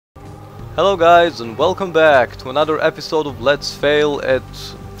Hello guys and welcome back to another episode of Let's Fail at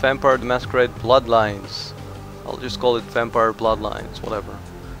Vampire the Masquerade Bloodlines. I'll just call it Vampire Bloodlines, whatever.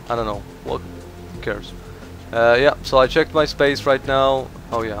 I don't know, what who cares. Yeah, so I checked my space right now.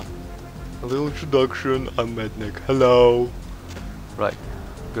 Oh yeah. A little introduction, I'm MadNek. Hello. Right,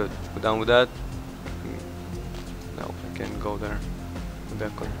 good. We're done with that. No, I can't go there. Maybe I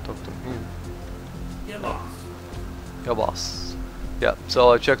can talk to him. Yeah, boss. Yeah, boss. Yeah, so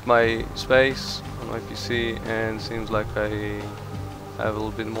I checked my space on my PC and seems like I have a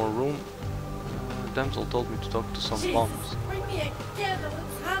little bit more room. Damsel told me to talk to some Jesus, bombs. bring me a candle,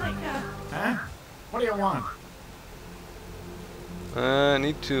 it's Hanukkah. Huh? What do you want? I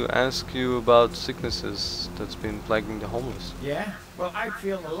need to ask you about sicknesses that's been plaguing the homeless. Yeah? Well, I'd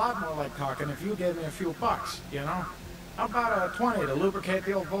feel a lot more like talking if you gave me a few bucks, you know? How about a 20 to lubricate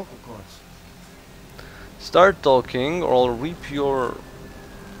the old vocal cords? Start talking, or I'll rip your,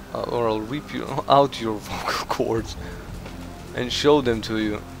 out your vocal cords and show them to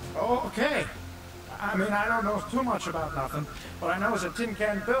you. Oh, okay. I mean, I don't know too much about nothing, but I know that Tin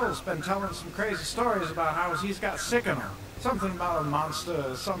Can Bill's been telling some crazy stories about how he's got sick in him. Something about a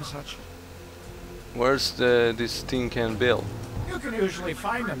monster, some such. Where's this Tin Can Bill? You can usually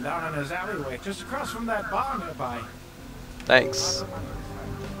find him down in his alleyway, just across from that bar nearby. Thanks.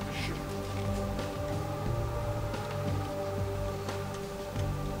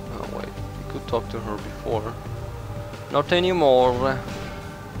 Oh wait, you could talk to her before. Not anymore.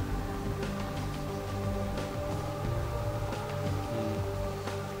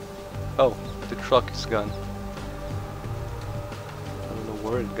 Oh, the truck is gone. I don't know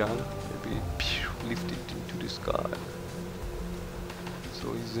where it gone. Maybe lifted into the sky.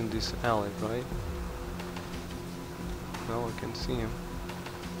 So he's in this alley, right? No, I can see him.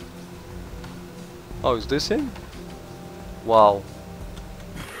 Oh, is this him? Wow.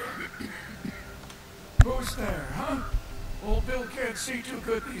 Who's there, huh? Old Bill can't see too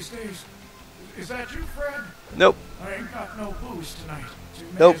good these days. Is that you, Fred? Nope. I ain't got no booze tonight, so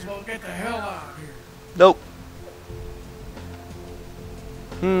you may Nope. as well get the hell out of here. Nope.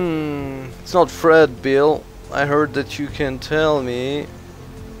 It's not Fred, Bill. I heard that you can tell me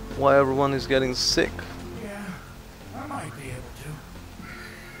why everyone is getting sick. Yeah, I might be able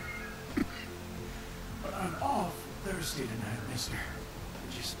to. But I'm off Thursday tonight, mister.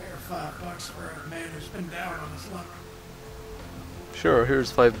 Would you spare $5 for a man who's been down on his luck? Sure,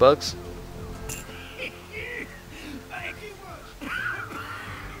 here's $5. Thank you much. I'm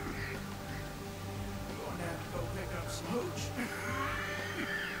going to have to go pick up some hooch.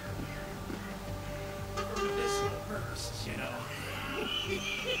 For medicinal purposes, you know.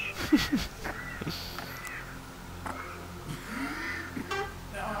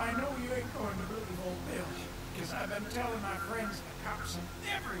 Now, I know you ain't going to believe old Bill, because I've been telling my friends, the cops, and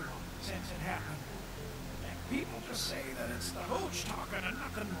everyone since it happened. And people just say that it's the hooch talking and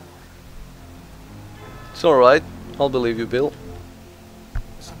nothing more. It's alright. I'll believe you, Bill.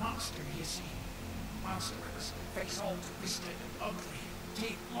 There's a monster, you see. Monster with his face all twisted and ugly,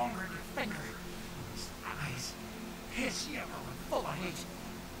 teeth longer than your finger. His eyes, piss yellow and full of hate.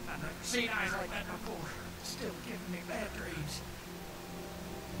 I've never seen eyes like that before. Still giving me bad dreams.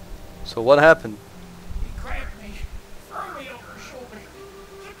 So what happened? He grabbed me, threw me over his shoulder,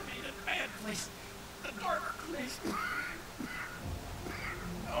 took me to the bad place, the dark place.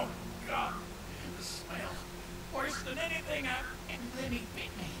 Oh, God. The smell. Worse than anything and then he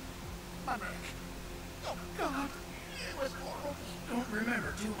bit me. My neck. Oh, God. It was horrible. Don't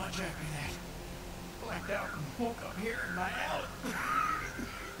remember too much after that. Blacked out and woke up here in my alley.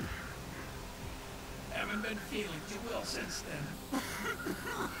 Haven't been feeling too well since then.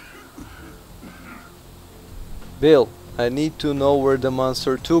 Bill, I need to know where the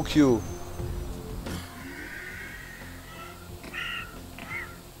monster took you.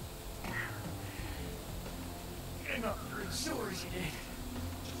 Getting up through the sewers, he did.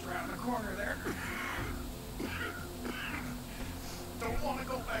 Just around the corner there. Don't want to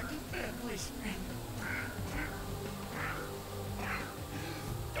go back to the bad place, friend.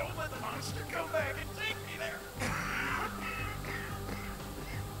 Don't let the monster come back and take me there.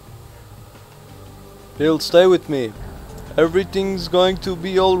 Bill, stay with me. Everything's going to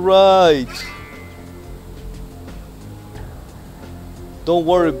be alright. Don't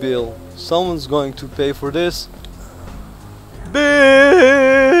worry, Bill. Someone's going to pay for this. Bill!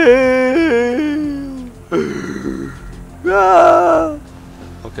 Ah!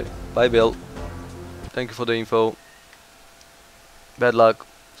 Okay, bye, Bill. Thank you for the info. Bad luck.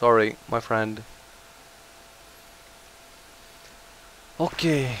 Sorry, my friend.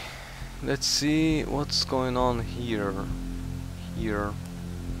 Okay, let's see what's going on here.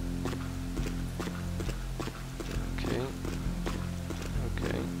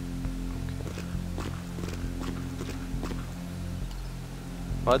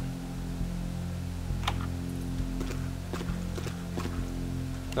 What?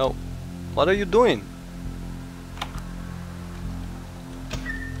 No. What are you doing?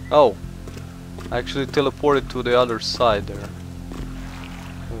 Oh. I actually teleported to the other side there.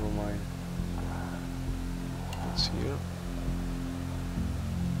 Never mind. It's here.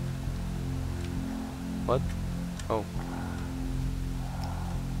 What? Oh.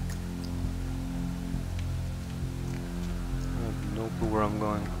 I have no clue where I'm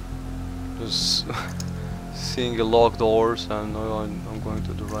going. Just seeing a locked doors, I know I'm going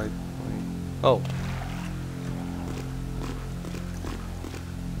to the right way. Oh.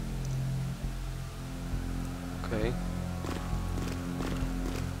 Okay.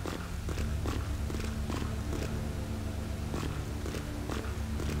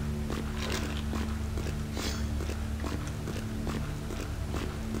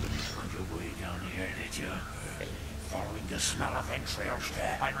 Following the smell of entrails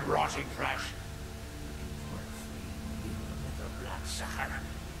and rotting flesh. Little bloodsucker.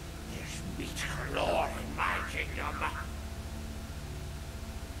 There's meat galore in my kingdom.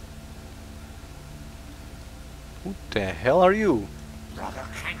 Who the hell are you? Brother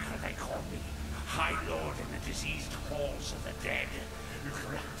Canker, they call me. High Lord in the diseased halls of the dead. Look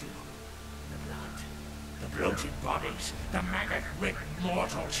around you. The blood. The bloated bodies. The maggot-riddled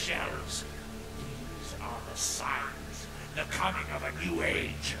mortal shells. These are the signs. The coming of a new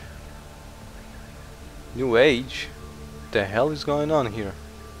age. New age? What the hell is going on here?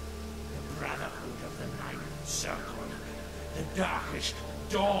 The brotherhood of the Ninth Circle. The darkest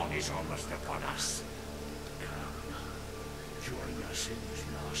dawn is almost upon us. Come, join us in these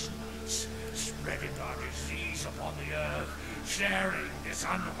last nights, spreading our disease upon the earth, sharing this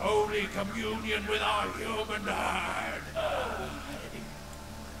unholy communion with our human herd.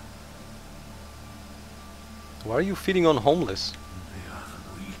 Why are you feeding on homeless? They are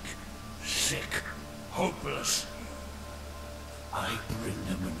the weak, sick, hopeless. I bring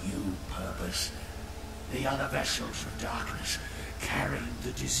them a new purpose. They are the vessels of darkness, carrying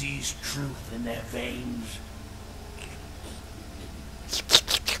the diseased truth in their veins.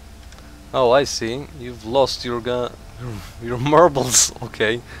 Oh, I see. You've lost your your marbles.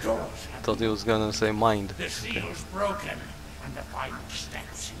 Okay. Doors have Thought he was gonna say mind. the seal's broken, and the final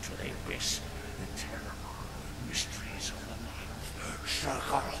steps into the abyss. The terrible mysteries of the Ninth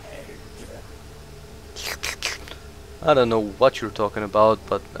Circle. I don't know what you're talking about,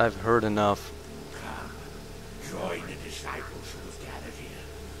 but I've heard enough. Come, join the disciples who have gathered here,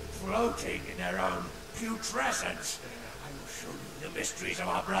 floating in their own putrescence. I will show you the mysteries of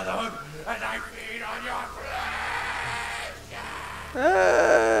our brotherhood as I feed on your flesh.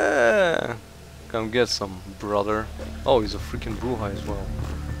 Ah, come get some, brother. Oh, he's a freaking Bruja as well.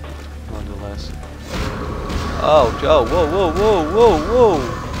 Nonetheless. Oh, whoa, whoa, whoa, whoa, whoa!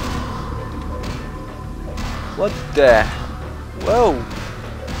 What the? Whoa!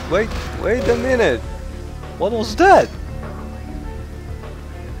 Wait a minute! What was that?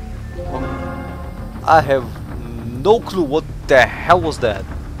 I have no clue what the hell was that.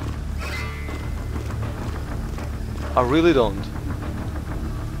 I really don't.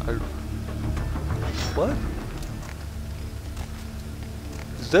 What?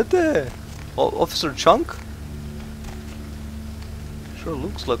 Is that the Officer Chunk? Sure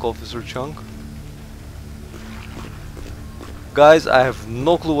looks like Officer Chunk. Guys, I have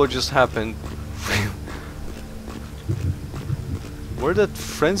no clue what just happened. Where that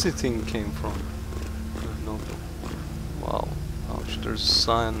frenzy thing came from? I have no clue. Wow. Ouch, there's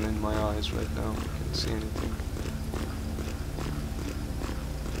sun in my eyes right now. I can't see anything.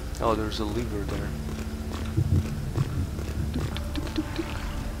 Oh, there's a lever there.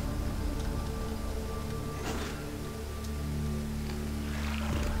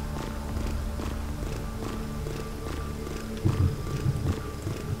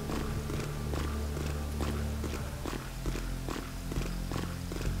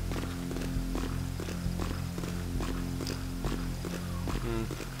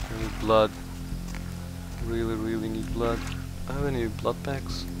 I need blood. Really need blood. I have any blood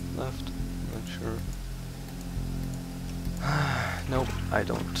packs left? Not sure. Nope, I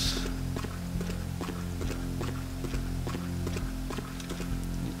don't.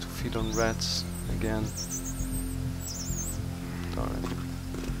 Need to feed on rats again. Darn it.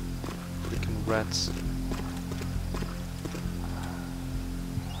 Freaking rats.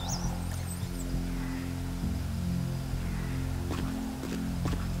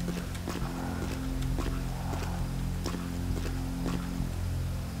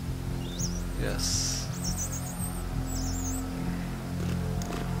 Yes.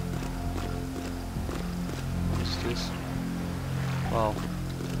 What's this? Wow.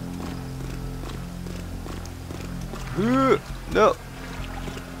 No.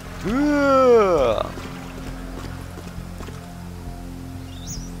 Ugh.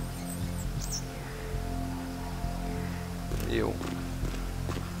 Ew.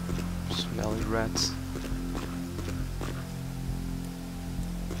 Smelly rats.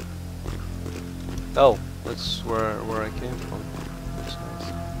 Oh, that's where I came from. That's nice.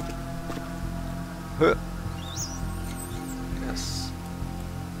 Huh. Yes.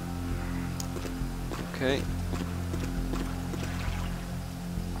 Okay.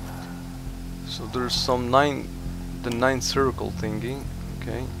 So there's some the 9 circle thingy.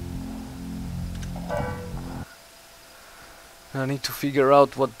 Okay. I need to figure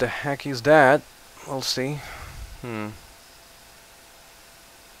out what the heck is that. We'll see. Okie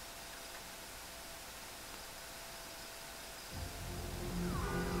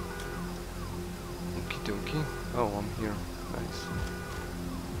dokie. Oh, I'm here. Nice.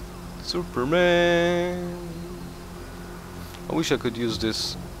 Superman! I wish I could use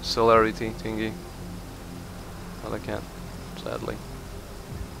this celerity thingy. But I can't, sadly.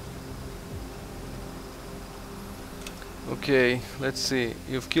 Okay, let's see.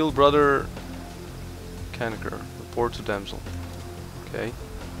 You've killed brother Kanker. Report to damsel. Okay.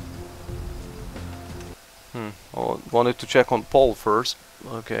 I wanted to check on Paul first.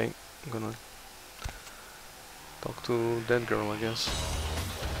 Okay, I'm gonna talk to that girl, I guess.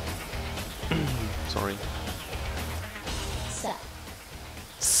 Sorry.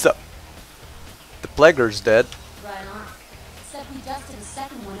 Sup? The plague's dead. Right on. Except we dusted a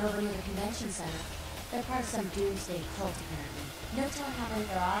second one over near the convention center. They're part of some doomsday cult apparently. No telling how many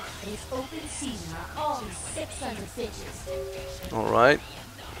there are, but it's open season on all these 600 bitches. Alright.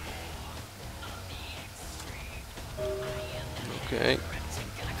 Okay.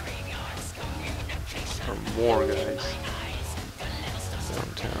 There are more guys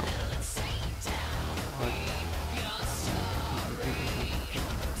downtown.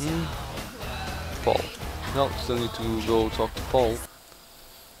 Paul. No, still need to go talk to Paul.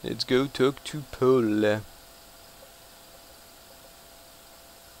 Let's go talk to Paul.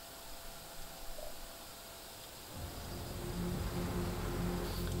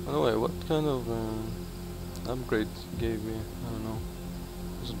 Anyway, what kind of upgrade gave me? I don't know.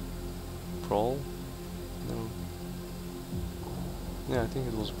 Was it Brawl? No. Yeah, I think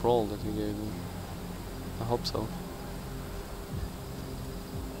it was Brawl that he gave me. I hope so.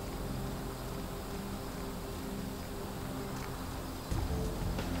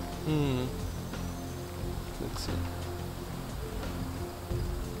 Let's see.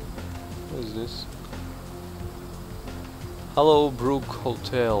 What is this? Hello Brook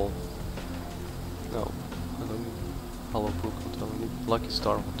Hotel. No, I don't need Hello Brook Hotel. I need Lucky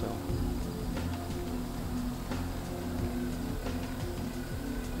Star Hotel.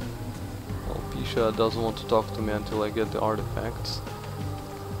 Well, Pisha doesn't want to talk to me until I get the artifacts.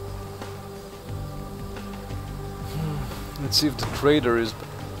 Let's see if the trader is.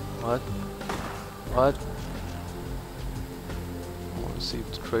 What? What? I want to see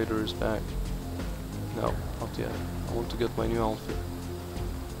if the trader is back. No, not yet. I want to get my new outfit.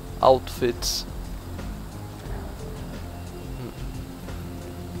 Outfits.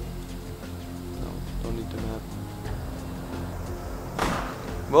 No, don't need the map.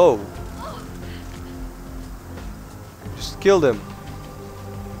 Whoa! Just killed him.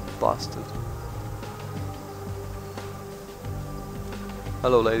 Bastard.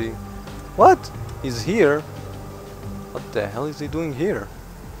 Hello, lady. What? He's here? What the hell is he doing here?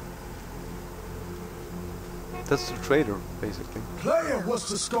 That's the trader, basically. Player, what's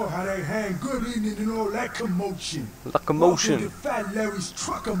the score? How they hang? Good evening and all that commotion. Locomotion. Welcome to Fat Larry's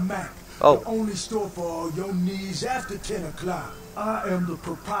Trucker Mac. Oh. The only store for all your needs after 10 o'clock. I am the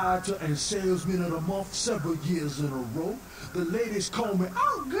proprietor and salesman of the month several years in a row. The ladies call me,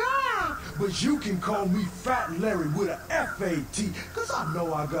 oh God, but you can call me Fat Larry with a F-A-T, cause I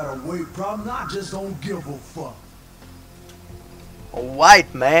know I got a weight problem, I just don't give a fuck.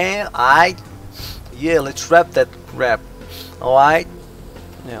 Alright, man, alright. Yeah, let's wrap that crap. Alright?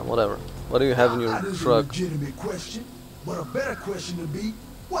 Yeah, whatever. What do you have in your That is truck? a legitimate question, but a better question to be,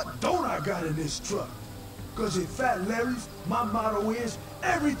 what don't I got in this truck? Cause at Fat Larry's, my motto is,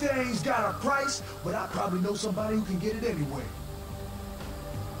 everything's got a price, but I probably know somebody who can get it anyway.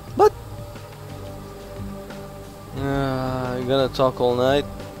 What? You're gonna talk all night?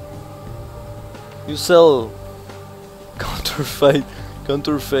 You sell counterfeit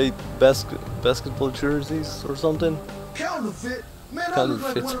basketball jerseys or something? Counterfeit? Man, I look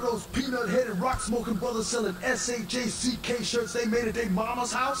like one of those peanut-headed rock-smoking brothers selling SHACK shirts they made at their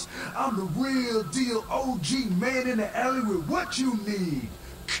mama's house. I'm the real deal OG man in the alley with what you need.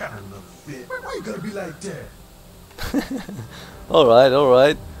 Counterfeit? Why you gotta be like that? Alright,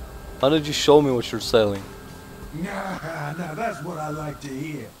 alright. Why don't you show me what you're selling? Nah, that's what I like to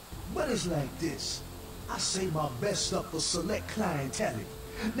hear. But it's like this. I save my best stuff for select clientele.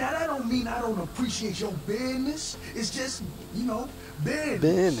 Now that don't mean I don't appreciate your business. It's just, you know, business.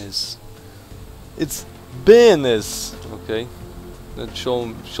 Business. It's business. Okay. Then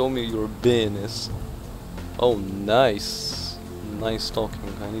show me your business. Oh, nice. Nice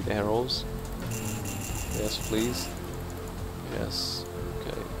talking. I need arrows. Yes, please. Yes.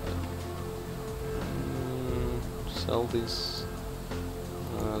 Okay. Sell this.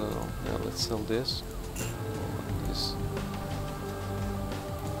 I don't know. Yeah, let's sell this. This.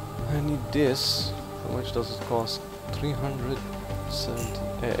 I need this. How much does it cost?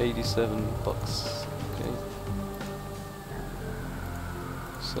 387 bucks. Okay.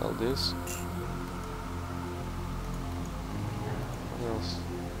 Sell this. What else?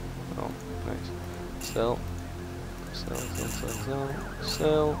 Oh, nice. Sell.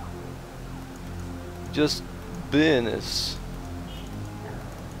 Sell. Just business.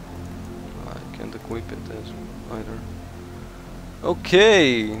 I can't equip it as either.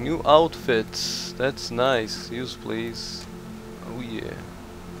 Okay, new outfits. That's nice. Use please. Oh yeah.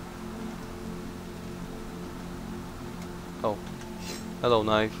 Oh. Hello,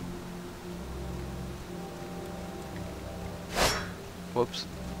 knife. Whoops.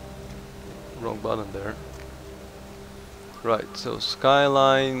 Wrong button there. Right, so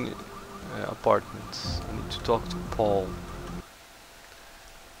Skyline apartments. I need to talk to Paul.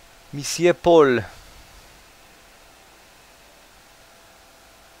 Monsieur Paul.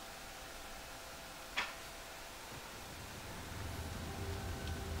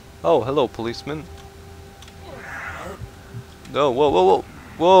 Oh, hello, policeman. No, whoa.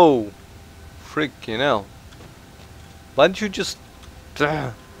 Whoa! Freaking hell. Why don't you just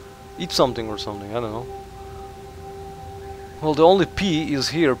eat something or something? I don't know. Well, the only P is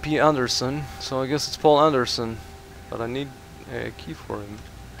here, P. Anderson, so I guess it's Paul Anderson. But I need a key for him,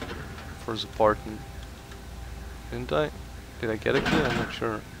 for his apartment. Didn't I? Did I get a key? I'm not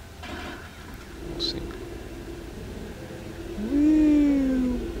sure. We'll see.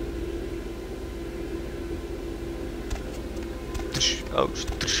 Ouch,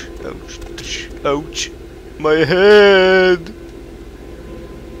 ouch, ouch. My head!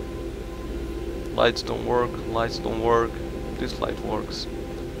 Lights don't work, lights don't work. This light works.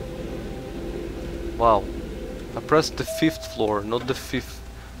 Wow. I pressed the 5th floor, not the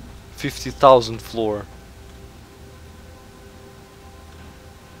 50,000th floor.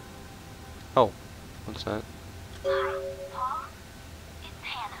 Oh, what's that? Hi, Paul. It's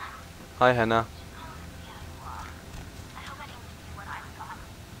Hannah. Hi, Hannah. I hope I didn't give you what I thought.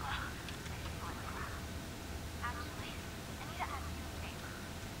 Actually, I need to ask you a favor.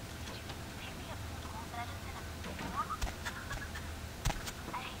 Could you pick me up some cold medicine at the store?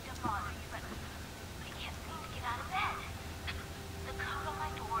 I hate to bother you, but I can't seem to get out of bed. The code on my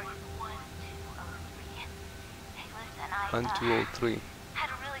door is 1203. Hey, listen, I 1203. had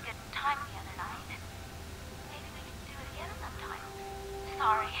a really good time the other night. Maybe we can do it again sometime.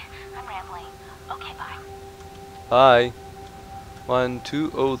 Sorry, I'm rambling. Okay, bye. Bye.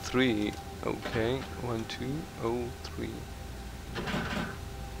 1203. Okay, 1203.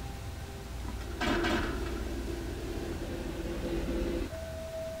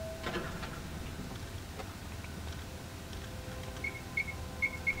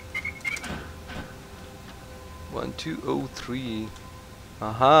 One, 203.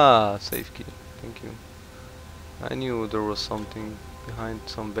 Aha, safe key. Thank you. I knew there was something behind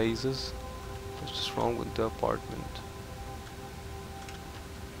some bases. What's just wrong with the apartment?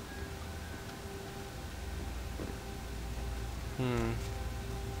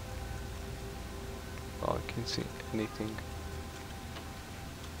 Oh, I can't see anything.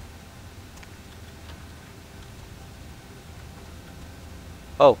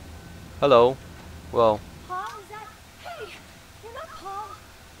 Oh, hello. Well, Paul, is that... Hey, you're not Paul.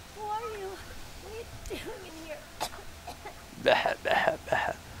 Who are you? What are you doing in here?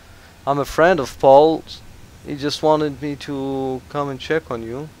 I'm a friend of Paul's. He just wanted me to come and check on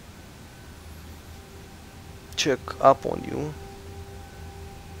you. Check up on you.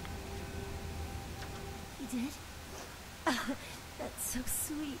 He did? That's so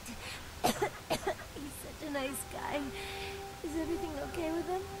sweet. He's such a nice guy. Is everything okay with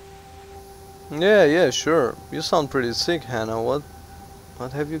him? Yeah, sure. You sound pretty sick, Hannah. What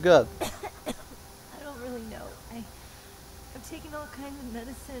have you got? I don't really know. I've taken all kinds of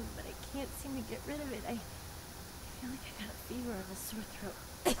medicine, but I can't seem to get rid of it. I feel like I got a fever and a sore throat.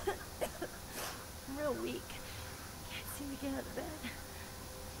 I'm real weak. Can't seem to get out of bed.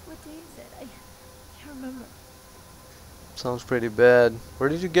 What day is it? I can't remember. Sounds pretty bad. Where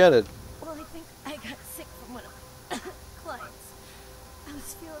did you get it? Well, I think I got sick from one of my clients. I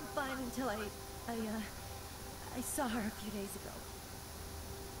was feeling fine until I saw her a few days ago.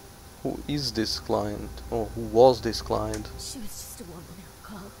 Who is this client? Or who was this client? She was just a woman who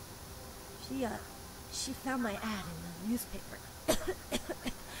called. She found my ad in the newspaper.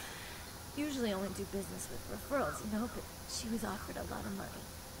 Usually only do business with referrals, you know, but she was offered a lot of money.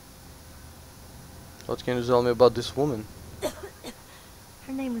 What can you tell me about this woman?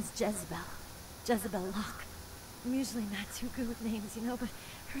 Her name was Jezebel. Jezebel Locke. I'm usually not too good with names, you know, but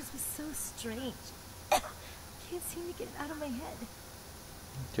hers was so strange. Can't seem to get it out of my head.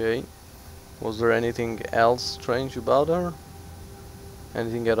 Okay. Was there anything else strange about her?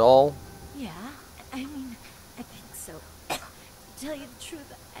 Anything at all? Yeah, I mean, I think so. To tell you the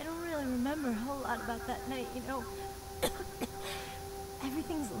truth, I don't really remember a whole lot about that night, you know.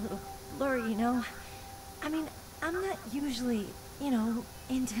 Everything's a little blurry, you know. I mean, I'm not usually, you know,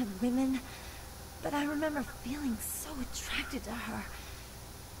 into women, but I remember feeling so attracted to her. I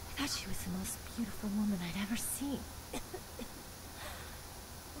thought she was the most beautiful woman I'd ever seen. Well,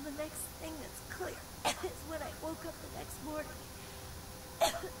 the next thing that's clear is when I woke up the next morning. I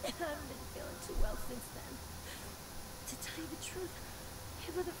haven't been feeling too well since then. To tell you the truth, I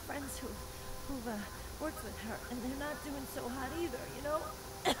have other friends who've worked with her, and they're not doing so hot either, you know?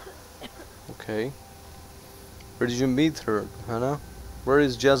 Okay. Where did you meet her, Hannah? Where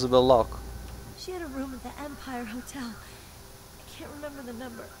is Jezebel Locke? She had a room at the Empire Hotel. I can't remember the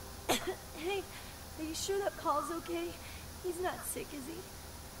number. Hey, are you sure that Paul's okay? He's not sick, is he?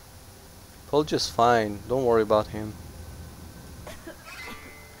 Paul just fine. Don't worry about him.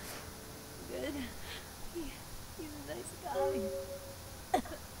 Good. He's a nice guy. I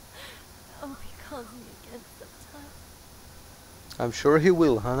hope he calls me again sometime. I'm sure he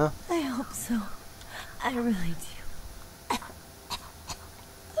will, Hannah. I hope so. I really do.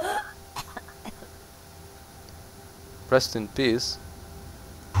 Rest in peace.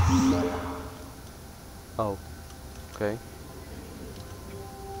 Oh, okay.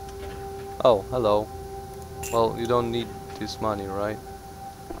 Oh, hello. Well, you don't need this money, right?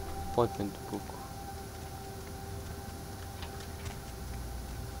 Appointment book.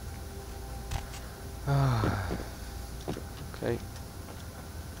 Okay.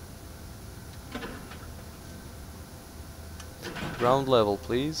 Ground level,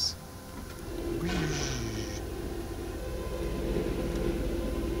 please.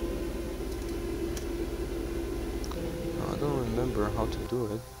 I don't remember how to do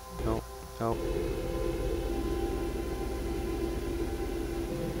it. No, no.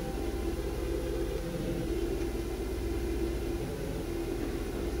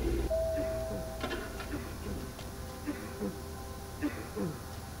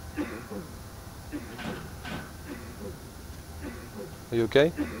 Are you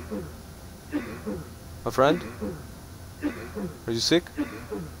okay? My friend? Are you sick?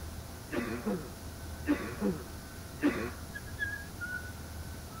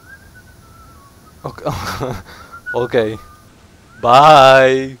 Okay. Okay.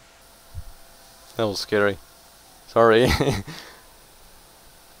 Bye. That was scary. Sorry.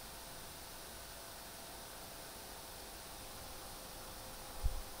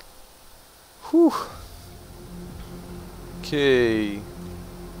 Whew. Okay.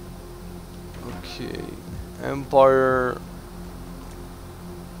 Okay. Empire.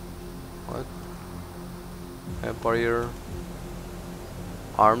 What? Empire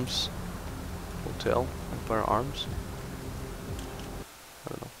Arms Hotel. Empire Arms. I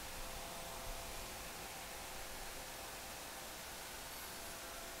don't know.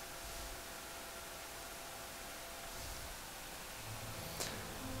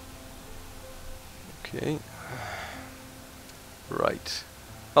 Okay. Right.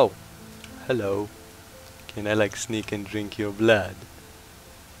 Oh. Hello. Can I like sneak and drink your blood?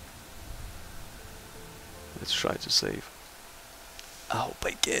 Let's try to save. I hope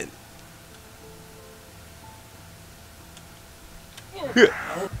I can.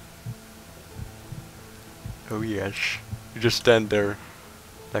 Oh yes. You just stand there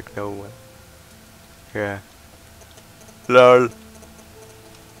like no one. Yeah. LOL.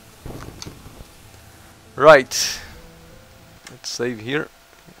 Right. Let's save here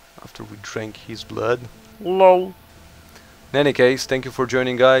after we drank his blood. LOL. In any case, thank you for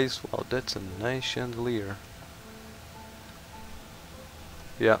joining, guys. Wow, that's a nice chandelier.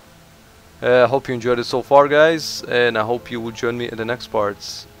 Yeah. I hope you enjoyed it so far, guys, and I hope you will join me in the next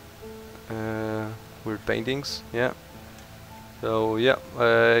parts. Weird paintings, yeah. So yeah,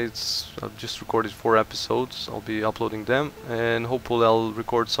 I've just recorded 4 episodes. I'll be uploading them, and hopefully I'll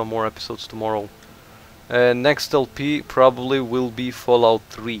record some more episodes tomorrow. Next LP probably will be Fallout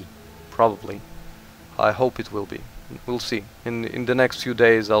 3. Probably. I hope it will be. We'll see. In the next few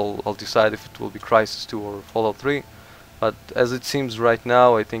days I'll decide if it will be Crysis 2 or Fallout 3. But as it seems right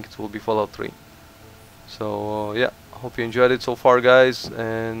now, I think it will be Fallout 3. So yeah, hope you enjoyed it so far, guys,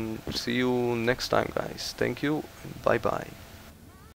 and see you next time, guys. Thank you and bye bye.